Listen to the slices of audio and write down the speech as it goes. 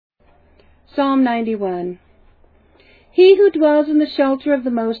Psalm 91. He who dwells in the shelter of the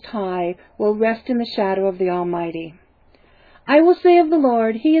Most High will rest in the shadow of the Almighty. I will say of the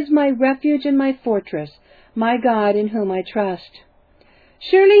Lord, He is my refuge and my fortress, my God in whom I trust.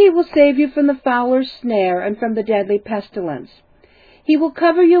 Surely He will save you from the fowler's snare and from the deadly pestilence. He will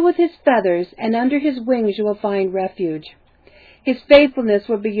cover you with His feathers, and under His wings you will find refuge. His faithfulness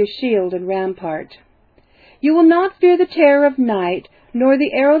will be your shield and rampart. You will not fear the terror of night, nor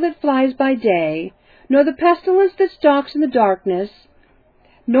the arrow that flies by day, nor the pestilence that stalks in the darkness,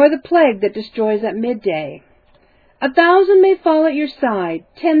 nor the plague that destroys at midday. 1,000 may fall at your side,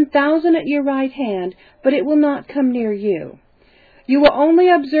 10,000 at your right hand, but it will not come near you. You will only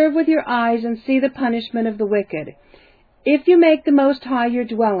observe with your eyes and see the punishment of the wicked. If you make the Most High your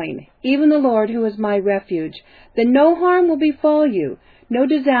dwelling, even the Lord who is my refuge, then no harm will befall you, no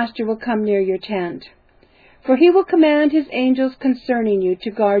disaster will come near your tent. For He will command His angels concerning you to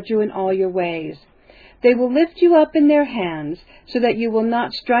guard you in all your ways. They will lift you up in their hands, so that you will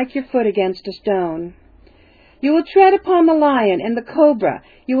not strike your foot against a stone. You will tread upon the lion and the cobra.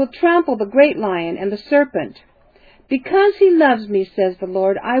 You will trample the great lion and the serpent. Because He loves me, says the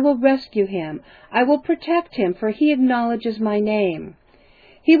Lord, I will rescue him. I will protect him, for he acknowledges my name.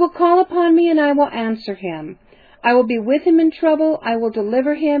 He will call upon me, and I will answer him. I will be with him in trouble. I will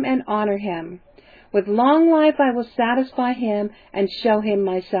deliver him and honor him. With long life I will satisfy him and show him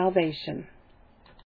my salvation.